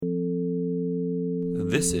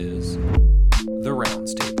This is The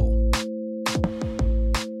Rounds Table.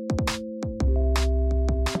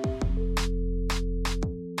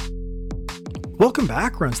 Welcome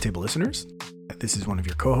back, Rounds Table listeners. This is one of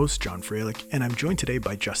your co-hosts, John Freilich, and I'm joined today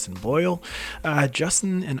by Justin Boyle.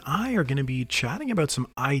 Justin and I are going to be chatting about some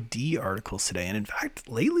ID articles today. And in fact,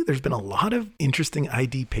 lately there's been a lot of interesting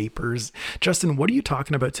ID papers. Justin, what are you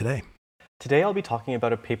talking about today? Today I'll be talking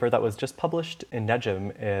about a paper that was just published in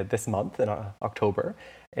NEJM this month in October,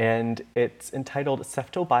 and it's entitled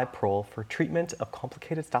Ceftobiprole for Treatment of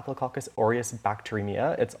Complicated Staphylococcus aureus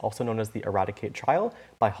Bacteremia. It's also known as the ERADICATE trial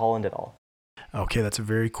by Holland et al. Okay, that's a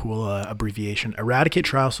very cool abbreviation. ERADICATE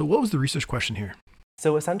trial. So what was the research question here?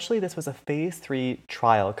 So essentially, this was a phase 3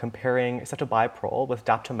 trial comparing ceftobiprole with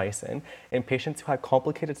daptomycin in patients who had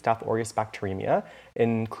complicated Staph aureus bacteremia,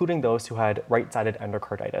 including those who had right-sided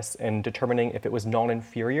endocarditis, and determining if it was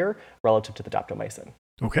non-inferior relative to the daptomycin.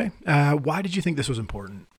 Okay. Why did you think this was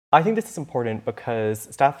important? I think this is important because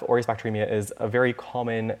Staph aureus bacteremia is a very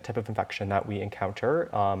common type of infection that we encounter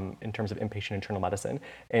in terms of inpatient internal medicine,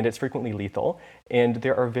 and it's frequently lethal. And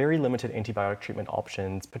there are very limited antibiotic treatment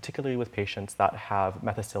options, particularly with patients that have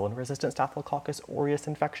methicillin-resistant Staphylococcus aureus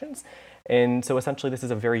infections. And so essentially this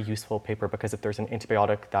is a very useful paper because if there's an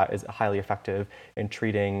antibiotic that is highly effective in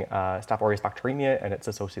treating Staph aureus bacteremia and its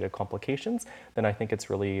associated complications, then I think it's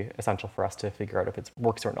really essential for us to figure out if it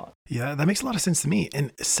works or not. Yeah, that makes a lot of sense to me.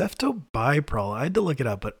 And Ceftobiprole, I had to look it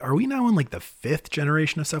up, but are we now in like the 5th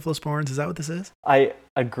generation of cephalosporins? Is that what this is? I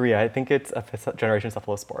agree. I think it's a 5th generation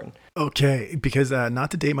cephalosporin. Okay, because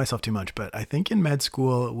not to date myself too much, but I think in med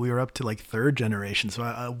school we were up to like 3rd generation. So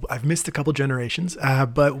I've missed a couple generations.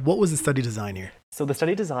 But what was the study design here? So the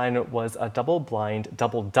study design was a double-blind,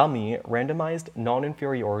 double-dummy, randomized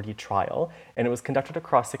non-inferiority trial, and it was conducted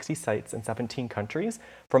across 60 sites in 17 countries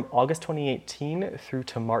from August 2018 through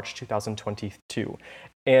to March 2022.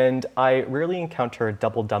 And I rarely encounter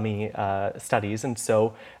double dummy studies. And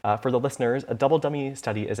so for the listeners, a double dummy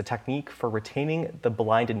study is a technique for retaining the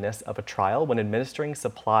blindedness of a trial when administering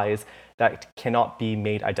supplies that cannot be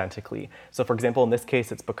made identically. So for example, in this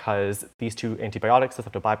case, it's because these two antibiotics, the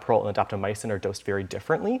ceftobiprole and the daptomycin, are dosed very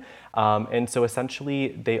differently. And so essentially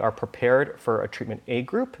they are prepared for a treatment A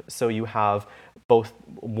group. So you have both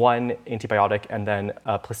one antibiotic and then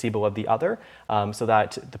a placebo of the other, so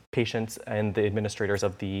that the patients and the administrators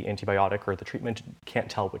of the antibiotic or the treatment can't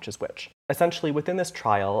tell which is which. Essentially, within this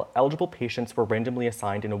trial, eligible patients were randomly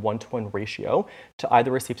assigned in a 1-to-1 ratio to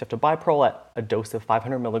either receive ceftobiprole at a dose of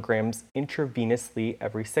 500 milligrams intravenously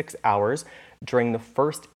every 6 hours during the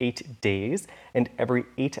first 8 days and every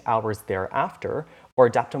 8 hours thereafter, or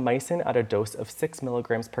daptomycin at a dose of 6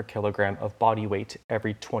 milligrams per kilogram of body weight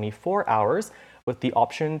every 24 hours, with the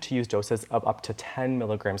option to use doses of up to 10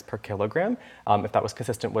 milligrams per kilogram, if that was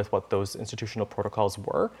consistent with what those institutional protocols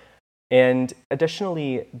were. And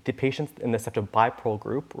additionally, the patients in the ceftobiprole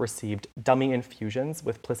group received dummy infusions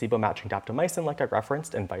with placebo-matching daptomycin, like I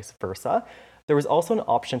referenced, and vice versa. There was also an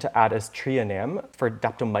option to add aztreonam for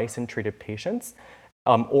daptomycin-treated patients,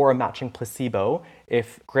 or a matching placebo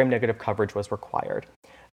if gram-negative coverage was required.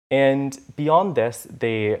 And beyond this,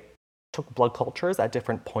 they took blood cultures at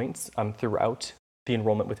different points throughout the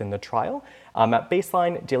enrollment within the trial. At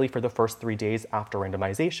baseline, daily for the first 3 days after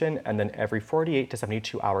randomization, and then every 48 to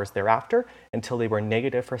 72 hours thereafter until they were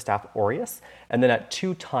negative for Staph aureus, and then at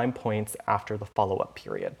 2 time points after the follow-up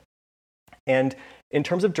period. And in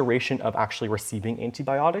terms of duration of actually receiving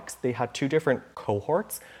antibiotics, they had 2 different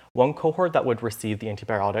cohorts. One cohort that would receive the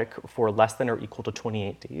antibiotic for less than or equal to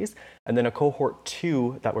 28 days, and then a cohort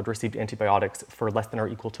 2 that would receive antibiotics for less than or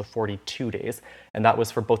equal to 42 days. And that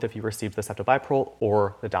was for both if you received the ceftobiprole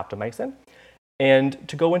or the daptomycin. And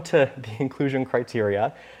to go into the inclusion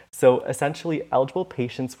criteria, so essentially eligible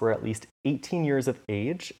patients were at least 18 years of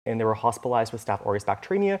age and they were hospitalized with Staph aureus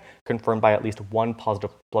bacteremia, confirmed by at least 1 positive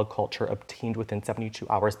blood culture obtained within 72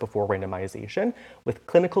 hours before randomization, with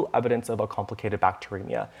clinical evidence of a complicated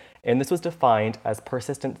bacteremia. And this was defined as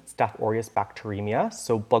persistent Staph aureus bacteremia,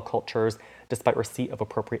 so blood cultures despite receipt of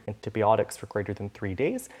appropriate antibiotics for greater than 3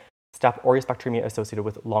 days, Staph aureus bacteremia associated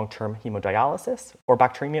with long-term hemodialysis, or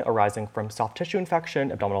bacteremia arising from soft tissue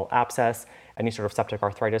infection, abdominal abscess, any sort of septic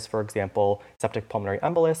arthritis, for example, septic pulmonary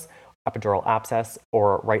embolus, epidural abscess,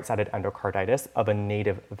 or right-sided endocarditis of a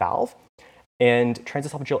native valve. And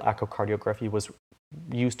transesophageal echocardiography was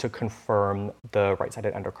used to confirm the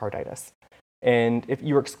right-sided endocarditis. And if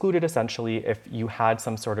you were excluded, essentially, if you had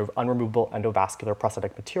some sort of unremovable endovascular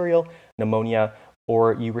prosthetic material, pneumonia,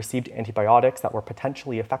 or you received antibiotics that were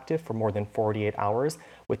potentially effective for more than 48 hours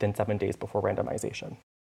within 7 days before randomization.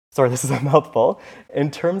 Sorry, this is a mouthful.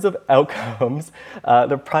 In terms of outcomes,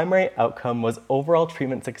 the primary outcome was overall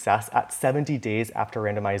treatment success at 70 days after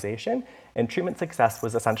randomization. And treatment success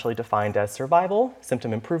was essentially defined as survival,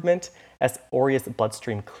 symptom improvement, S. aureus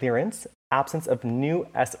bloodstream clearance, absence of new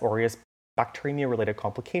S. aureus bacteremia-related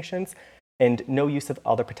complications, and no use of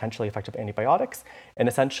other potentially effective antibiotics. And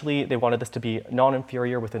essentially, they wanted this to be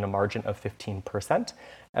non-inferior within a margin of 15%.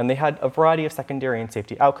 And they had a variety of secondary and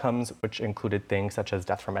safety outcomes, which included things such as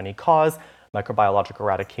death from any cause, microbiological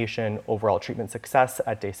eradication, overall treatment success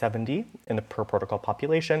at day 70 in the per protocol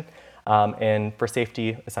population, and for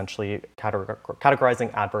safety, essentially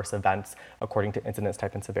categorizing adverse events according to incidence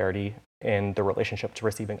type and severity in the relationship to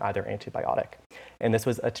receiving either antibiotic. And this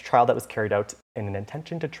was a trial that was carried out in an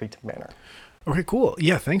intention to treat manner. Okay, cool.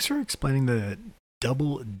 Yeah, thanks for explaining the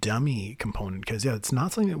double dummy component, because it's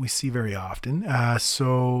not something that we see very often.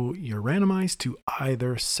 So you're randomized to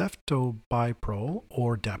either ceftobiprole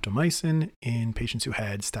or daptomycin in patients who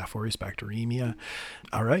had Staph aureus bacteremia.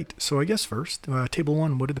 All right, so I guess first, table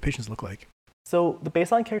 1, what did the patients look like? So the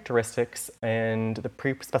baseline characteristics and the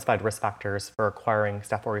pre-specified risk factors for acquiring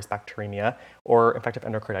Staph aureus bacteremia or infective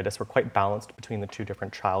endocarditis were quite balanced between the two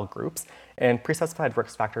different trial groups. And pre-specified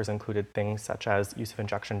risk factors included things such as use of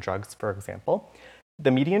injection drugs, for example.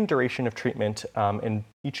 The median duration of treatment in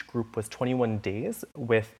each group was 21 days,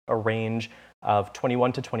 with a range of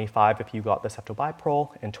 21 to 25 if you got the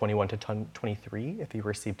ceftobiprole and 21 to 23 if you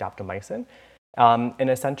received daptomycin. And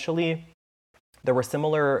essentially, there were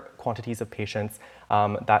similar quantities of patients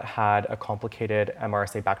that had a complicated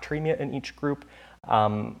MRSA bacteremia in each group.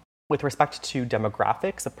 With respect to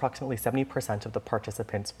demographics, approximately 70% of the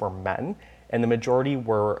participants were men, and the majority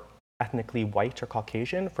were ethnically white or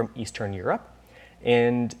Caucasian from Eastern Europe.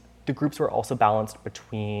 And the groups were also balanced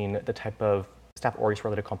between the type of Staph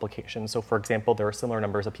aureus-related complications. So, for example, there were similar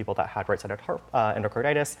numbers of people that had right-sided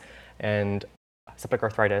endocarditis and septic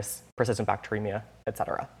arthritis, persistent bacteremia,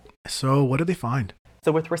 etc. So what did they find?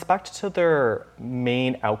 So with respect to their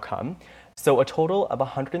main outcome, so a total of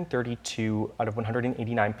 132 out of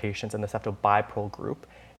 189 patients in the ceftobiprole group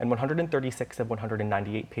and 136 of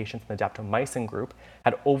 198 patients in the daptomycin group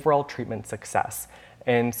had overall treatment success.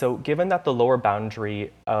 And so given that the lower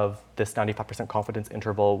boundary of this 95% confidence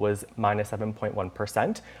interval was minus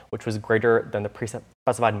 7.1%, which was greater than the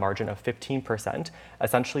pre-specified margin of 15%,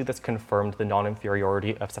 essentially this confirmed the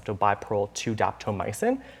non-inferiority of ceftobiprole to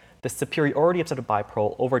daptomycin. The superiority of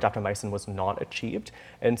ceftobiprole over daptomycin was not achieved.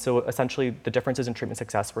 And so essentially the differences in treatment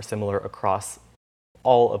success were similar across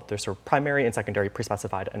all of the sort of primary and secondary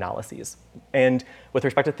pre-specified analyses. And with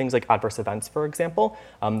respect to things like adverse events, for example,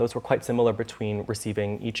 those were quite similar between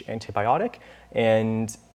receiving each antibiotic.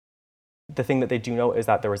 And the thing that they do know is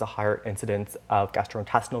that there was a higher incidence of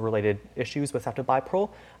gastrointestinal-related issues with ceftobiprole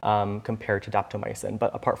compared to daptomycin.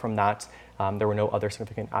 But apart from that, there were no other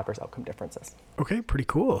significant adverse outcome differences. Okay, pretty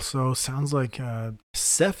cool. So sounds like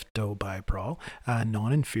ceftobiprole,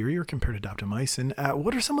 non-inferior compared to daptomycin.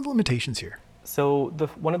 What are some of the limitations here? So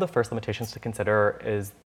one of the first limitations to consider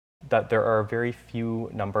is that there are a very few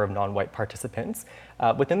number of non-white participants.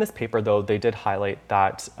 Within this paper, though, they did highlight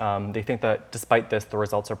that they think that despite this, the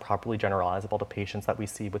results are properly generalizable to patients that we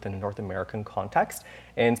see within a North American context.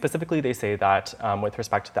 And specifically, they say that with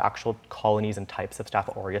respect to the actual colonies and types of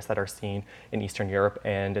Staph aureus that are seen in Eastern Europe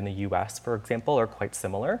and in the US, for example, are quite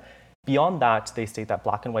similar. Beyond that, they state that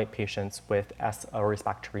black and white patients with S. aureus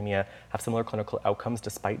bacteremia have similar clinical outcomes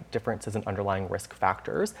despite differences in underlying risk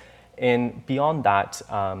factors. And beyond that,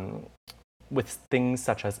 with things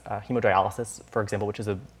such as hemodialysis, for example, which is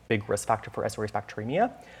a big risk factor for S. aureus bacteremia,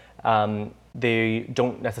 they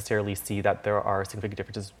don't necessarily see that there are significant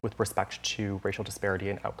differences with respect to racial disparity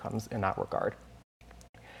in outcomes in that regard.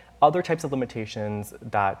 Other types of limitations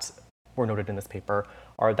that were noted in this paper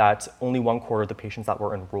are that only 1/4 of the patients that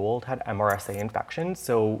were enrolled had MRSA infections,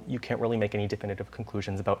 so you can't really make any definitive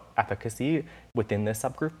conclusions about efficacy within this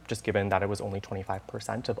subgroup, just given that it was only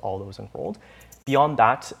 25% of all those enrolled. Beyond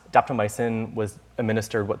that, daptomycin was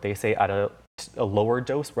administered what they say at a lower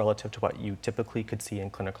dose relative to what you typically could see in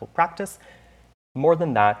clinical practice. More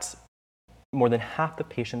than that, more than half the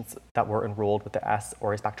patients that were enrolled with the S.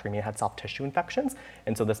 aureus bacteremia had soft tissue infections,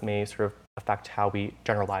 and so this may sort of affect how we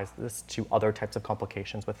generalize this to other types of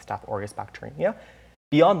complications with Staph aureus bacteremia.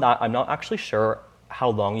 Beyond that, I'm not actually sure how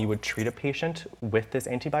long you would treat a patient with this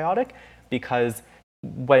antibiotic, because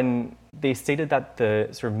when they stated that the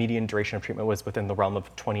sort of median duration of treatment was within the realm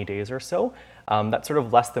of 20 days or so, that's sort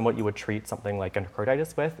of less than what you would treat something like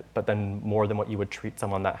endocarditis with, but then more than what you would treat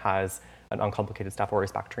someone that has an uncomplicated Staph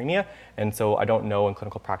aureus bacteremia. And so I don't know in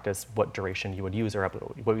clinical practice what duration you would use or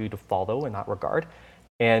what you would follow in that regard.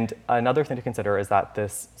 And another thing to consider is that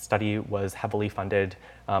this study was heavily funded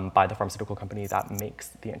by the pharmaceutical company that makes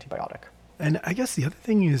the antibiotic. And I guess the other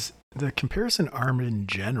thing is the comparison arm in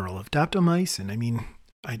general of daptomycin. I mean,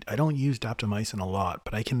 I don't use daptomycin a lot,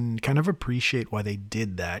 but I can kind of appreciate why they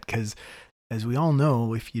did that, because as we all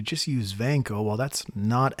know, if you just use Vanco, well, that's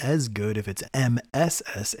not as good if it's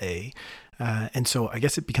MSSA. And so I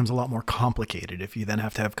guess it becomes a lot more complicated if you then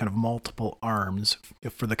have to have kind of multiple arms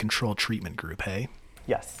for the control treatment group, hey?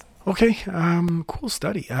 Yes. Okay, cool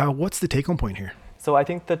study. What's the take-home point here? So I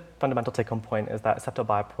think the fundamental take-home point is that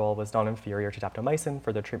ceftobiprole was non-inferior to daptomycin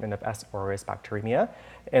for the treatment of S. aureus bacteremia,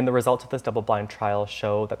 and the results of this double-blind trial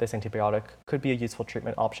show that this antibiotic could be a useful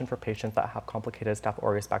treatment option for patients that have complicated Staph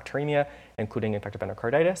aureus bacteremia, including infective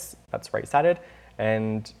endocarditis, that's right-sided,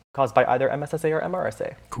 and caused by either MSSA or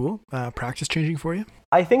MRSA. Cool. Practice changing for you?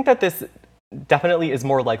 I think that this definitely is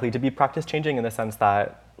more likely to be practice changing in the sense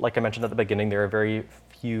that, like I mentioned at the beginning, there are very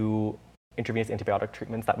few intravenous antibiotic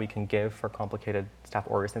treatments that we can give for complicated Staph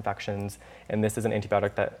aureus infections, and this is an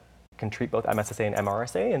antibiotic that can treat both MSSA and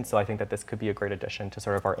MRSA, and so I think that this could be a great addition to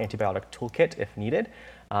sort of our antibiotic toolkit if needed,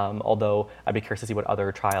 although I'd be curious to see what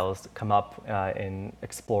other trials come up in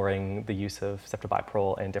exploring the use of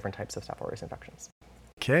ceftobiprole in different types of Staph aureus infections.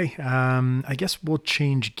 Okay, I guess we'll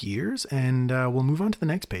change gears and we'll move on to the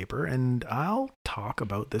next paper, and I'll talk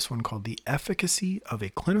about this one called the efficacy of a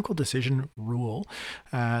clinical decision rule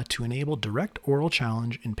to enable direct oral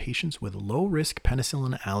challenge in patients with low-risk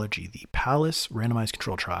penicillin allergy, the PALIS randomized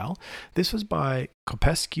control trial. This was by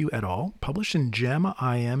Kopescu et al., published in JAMA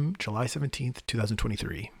IM, July 17th,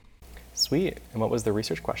 2023. Sweet. And what was the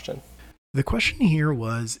research question? The question here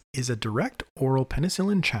was, is a direct oral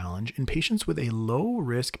penicillin challenge in patients with a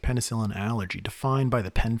low-risk penicillin allergy defined by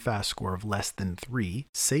the PENFAST score of less than 3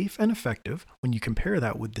 safe and effective when you compare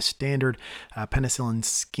that with the standard penicillin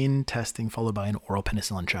skin testing followed by an oral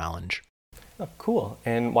penicillin challenge? Oh, cool.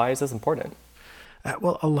 And why is this important?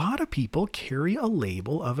 Well, a lot of people carry a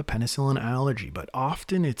label of a penicillin allergy, but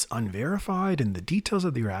often it's unverified and the details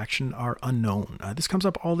of the reaction are unknown. This comes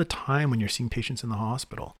up all the time when you're seeing patients in the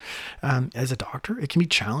hospital. As a doctor, it can be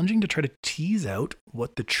challenging to try to tease out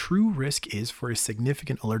what the true risk is for a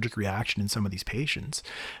significant allergic reaction in some of these patients.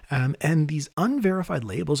 And these unverified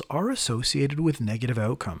labels are associated with negative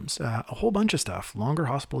outcomes, a whole bunch of stuff: longer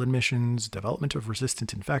hospital admissions, development of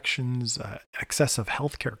resistant infections, excessive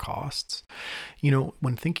healthcare costs. You know,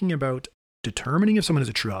 when thinking about determining if someone has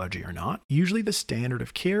a true allergy or not, usually the standard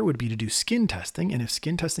of care would be to do skin testing, and if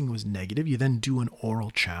skin testing was negative, you then do an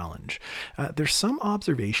oral challenge. There's some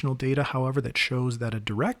observational data, however, that shows that a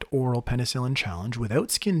direct oral penicillin challenge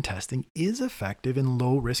without skin testing is effective in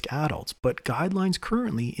low-risk adults, but guidelines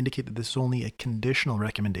currently indicate that this is only a conditional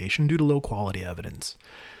recommendation due to low-quality evidence.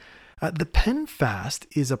 The PENFAST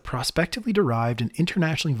is a prospectively derived and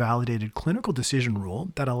internationally validated clinical decision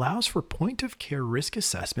rule that allows for point-of-care risk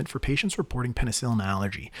assessment for patients reporting penicillin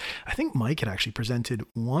allergy. I think Mike had actually presented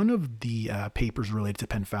one of the papers related to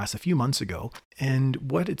PENFAST a few months ago, and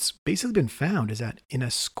what it's basically been found is that in a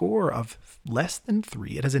score of less than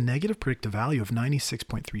 3, it has a negative predictive value of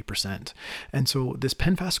 96.3%. And so this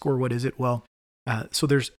PENFAST score, what is it? Well, so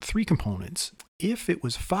there's 3 components. If it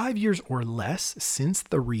was 5 years or less since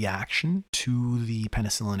the reaction to the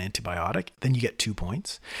penicillin antibiotic, then you get 2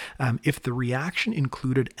 points. If the reaction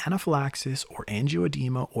included anaphylaxis or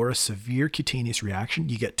angioedema or a severe cutaneous reaction,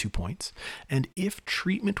 you get 2 points. And if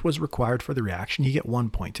treatment was required for the reaction, you get 1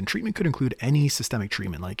 point. And treatment could include any systemic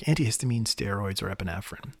treatment like antihistamine, steroids, or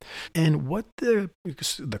epinephrine. And what the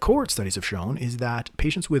cohort studies have shown is that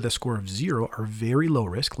patients with a score of 0 are very low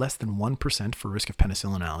risk, less than 1% for risk of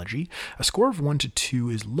penicillin allergy. A score of 1 to 2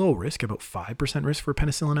 is low risk, about 5% risk for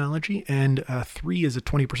penicillin allergy, and 3 is a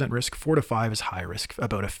 20% risk, 4 to 5 is high risk,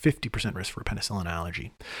 about a 50% risk for penicillin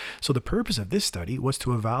allergy. So the purpose of this study was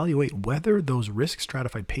to evaluate whether those risk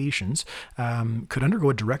stratified patients could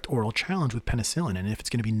undergo a direct oral challenge with penicillin, and if it's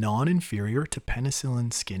going to be non-inferior to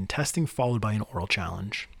penicillin skin testing followed by an oral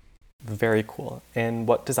challenge. Very cool. And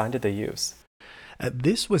what design did they use?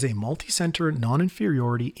 This was a multi-center,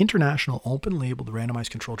 non-inferiority, international, open-labeled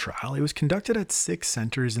randomized control trial. It was conducted at 6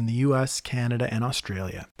 centers in the US, Canada, and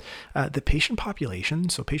Australia. The patient population,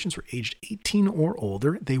 so patients were aged 18 or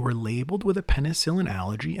older, they were labeled with a penicillin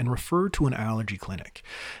allergy and referred to an allergy clinic.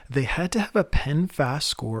 They had to have a PENFAST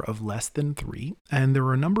score of less than 3, and there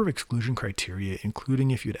were a number of exclusion criteria,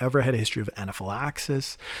 including if you'd ever had a history of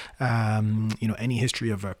anaphylaxis, any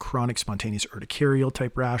history of a chronic spontaneous urticarial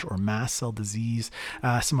type rash or mast cell disease,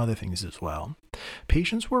 some other things as well.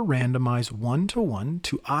 Patients were randomized 1-to-1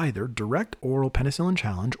 to either direct oral penicillin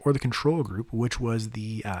challenge or the control group, which was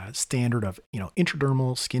the standard of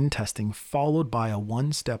intradermal skin testing followed by a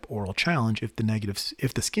one-step oral challenge if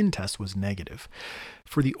the skin test was negative.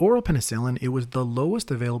 For the oral penicillin, it was the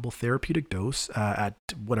lowest available therapeutic dose at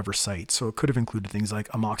whatever site, so it could have included things like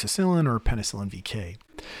amoxicillin or penicillin VK.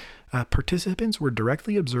 Participants were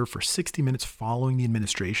directly observed for 60 minutes following the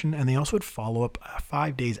administration, and they also would follow up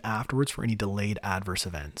 5 days afterwards for any delayed adverse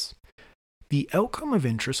events. The outcome of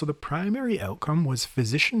interest, so the primary outcome, was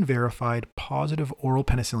physician-verified positive oral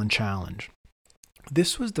penicillin challenge.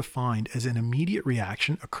 This was defined as an immediate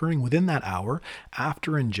reaction occurring within that hour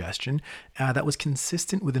after ingestion that was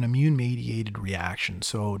consistent with an immune-mediated reaction.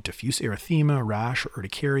 So diffuse erythema, rash or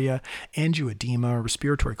urticaria, angioedema,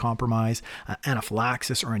 respiratory compromise,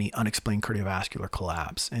 anaphylaxis, or any unexplained cardiovascular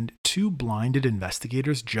collapse. And 2 blinded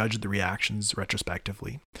investigators judged the reactions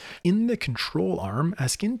retrospectively. In the control arm,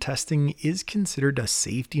 skin testing is considered a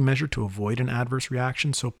safety measure to avoid an adverse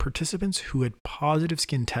reaction. So participants who had positive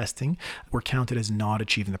skin testing were counted as not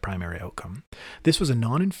achieving the primary outcome. This was a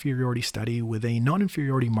non-inferiority study with a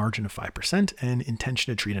non-inferiority margin of 5% and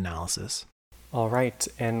intention to treat analysis. All right.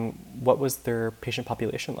 And what was their patient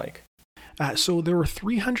population like? So there were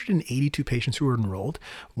 382 patients who were enrolled,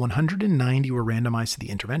 190 were randomized to the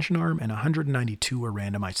intervention arm, and 192 were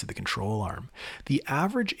randomized to the control arm. The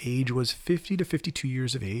average age was 50 to 52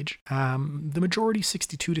 years of age. The majority,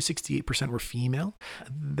 62 to 68%, were female.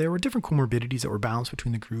 There were different comorbidities that were balanced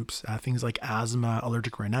between the groups, things like asthma,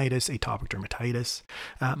 allergic rhinitis, atopic dermatitis.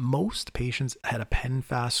 Most patients had a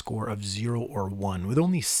PENFAST score of 0 or 1, with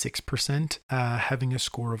only 6% having a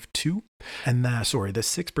score of 2. And the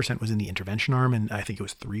 6% was in the intervention arm, and I think it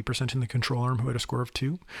was 3% in the control arm who had a score of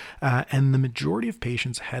 2. And the majority of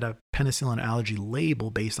patients had a penicillin allergy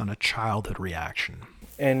label based on a childhood reaction.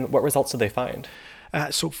 And what results did they find?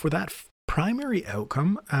 So for that primary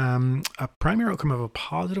outcome, a primary outcome of a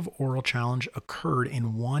positive oral challenge occurred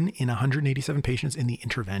in 1 in 187 patients in the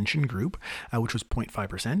intervention group, which was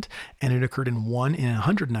 0.5%, and it occurred in 1 in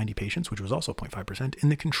 190 patients, which was also 0.5%, in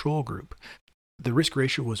the control group. The risk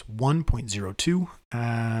ratio was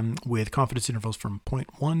 1.02, with confidence intervals from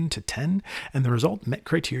 0.1 to 10, and the result met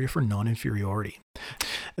criteria for non-inferiority.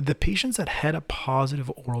 The patients that had a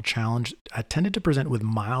positive oral challenge tended to present with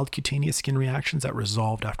mild cutaneous skin reactions that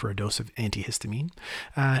resolved after a dose of antihistamine.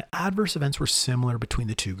 Adverse events were similar between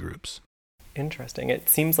the 2 groups. Interesting. It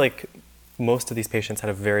seems like most of these patients had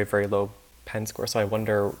a very, very low PEN score, so I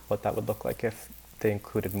wonder what that would look like if they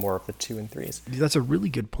included more of the 2 and 3s. That's a really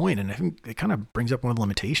good point, and I think it kind of brings up one of the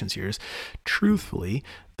limitations here is, truthfully,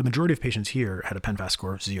 the majority of patients here had a PENFAST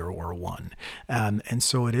score of 0 or 1. And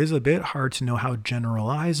so it is a bit hard to know how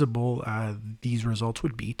generalizable these results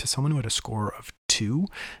would be to someone who had a score of 2.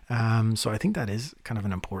 So I think that is kind of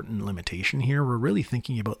an important limitation here. We're really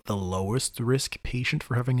thinking about the lowest risk patient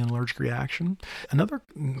for having an allergic reaction. Another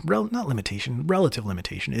relative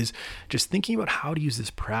limitation is just thinking about how to use this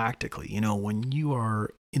practically. When you are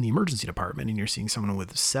in the emergency department and you're seeing someone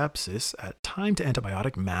with sepsis, time to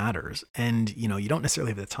antibiotic matters. And, you don't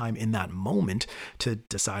necessarily have the time in that moment to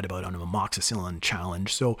decide about an amoxicillin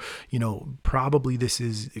challenge. So, probably this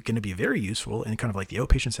is going to be very useful in kind of like the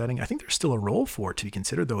outpatient setting. I think there's still a role for it to be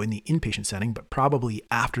considered, though, in the inpatient setting, but probably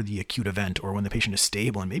after the acute event or when the patient is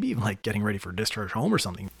stable and maybe even like getting ready for discharge home or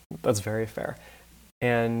something. That's very fair.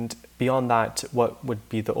 And beyond that, what would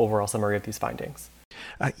be the overall summary of these findings?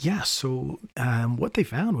 So what they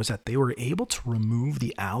found was that they were able to remove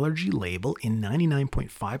the allergy label in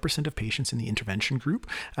 99.5% of patients in the intervention group,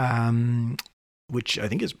 which I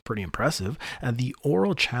think is pretty impressive. The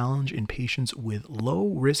oral challenge in patients with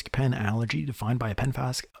low-risk pen allergy, defined by a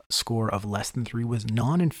PENFAST score of less than 3, was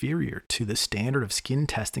non-inferior to the standard of skin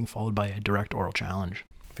testing followed by a direct oral challenge.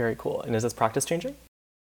 Very cool. And is this practice changing?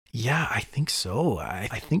 Yeah, I think so.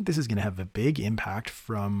 I think this is going to have a big impact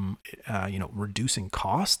from, reducing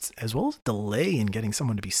costs as well as delay in getting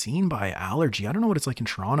someone to be seen by allergy. I don't know what it's like in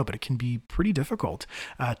Toronto, but it can be pretty difficult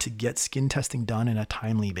to get skin testing done in a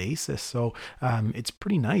timely basis. So it's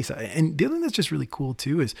pretty nice. And the other thing that's just really cool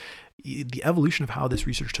too is the evolution of how this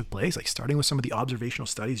research took place, like starting with some of the observational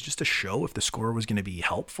studies just to show if the score was going to be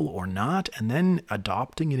helpful or not, and then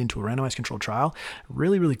adopting it into a randomized controlled trial.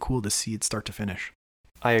 Really, really cool to see it start to finish.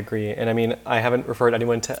 I agree. And I mean, I haven't referred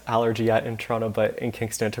anyone to allergy yet in Toronto, but in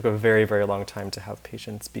Kingston, it took a very, very long time to have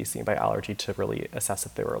patients be seen by allergy to really assess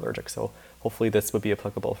if they were allergic. So hopefully this would be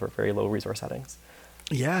applicable for very low resource settings.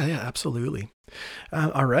 Yeah, absolutely.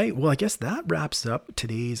 All right. Well, I guess that wraps up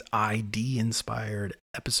today's ID-inspired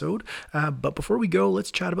episode. But before we go,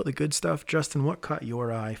 let's chat about the good stuff. Justin, what caught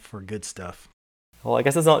your eye for good stuff? Well, I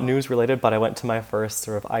guess it's not news related, but I went to my first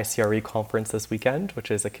sort of ICRE conference this weekend,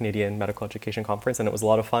 which is a Canadian medical education conference, and it was a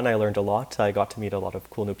lot of fun. I learned a lot. I got to meet a lot of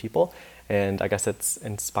cool new people, and I guess it's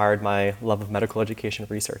inspired my love of medical education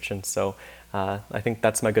research. And so I think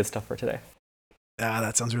that's my good stuff for today.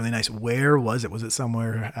 That sounds really nice. Where was it? Was it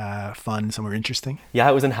somewhere fun, somewhere interesting? Yeah,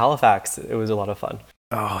 it was in Halifax. It was a lot of fun.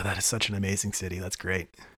 Oh, that is such an amazing city. That's great.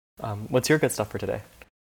 What's your good stuff for today?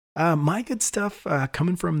 My good stuff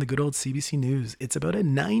coming from the good old CBC News. It's about a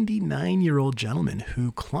 99-year-old gentleman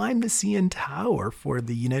who climbed the CN Tower for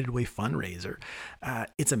the United Way fundraiser.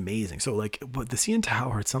 It's amazing. So the CN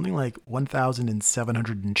Tower, it's something like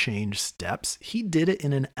 1,700 and change steps. He did it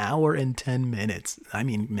in an hour and 10 minutes. I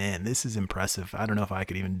mean, man, this is impressive. I don't know if I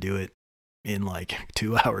could even do it in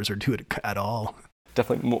 2 hours or do it at all.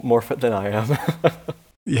 Definitely more fit than I am.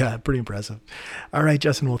 Yeah, pretty impressive. All right,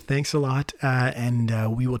 Justin, well, thanks a lot,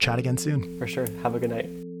 and we will chat again soon. For sure. Have a good night.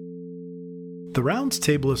 The Rounds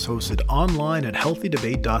Table is hosted online at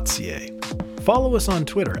healthydebate.ca. Follow us on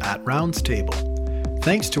Twitter at Rounds Table.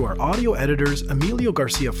 Thanks to our audio editors, Emilio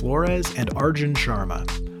Garcia Flores and Arjun Sharma.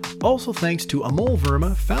 Also thanks to Amol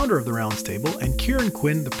Verma, founder of The Rounds Table, and Kieran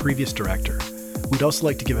Quinn, the previous director. We'd also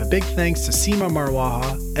like to give a big thanks to Seema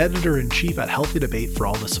Marwaha, editor-in-chief at Healthy Debate, for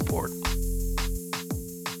all the support.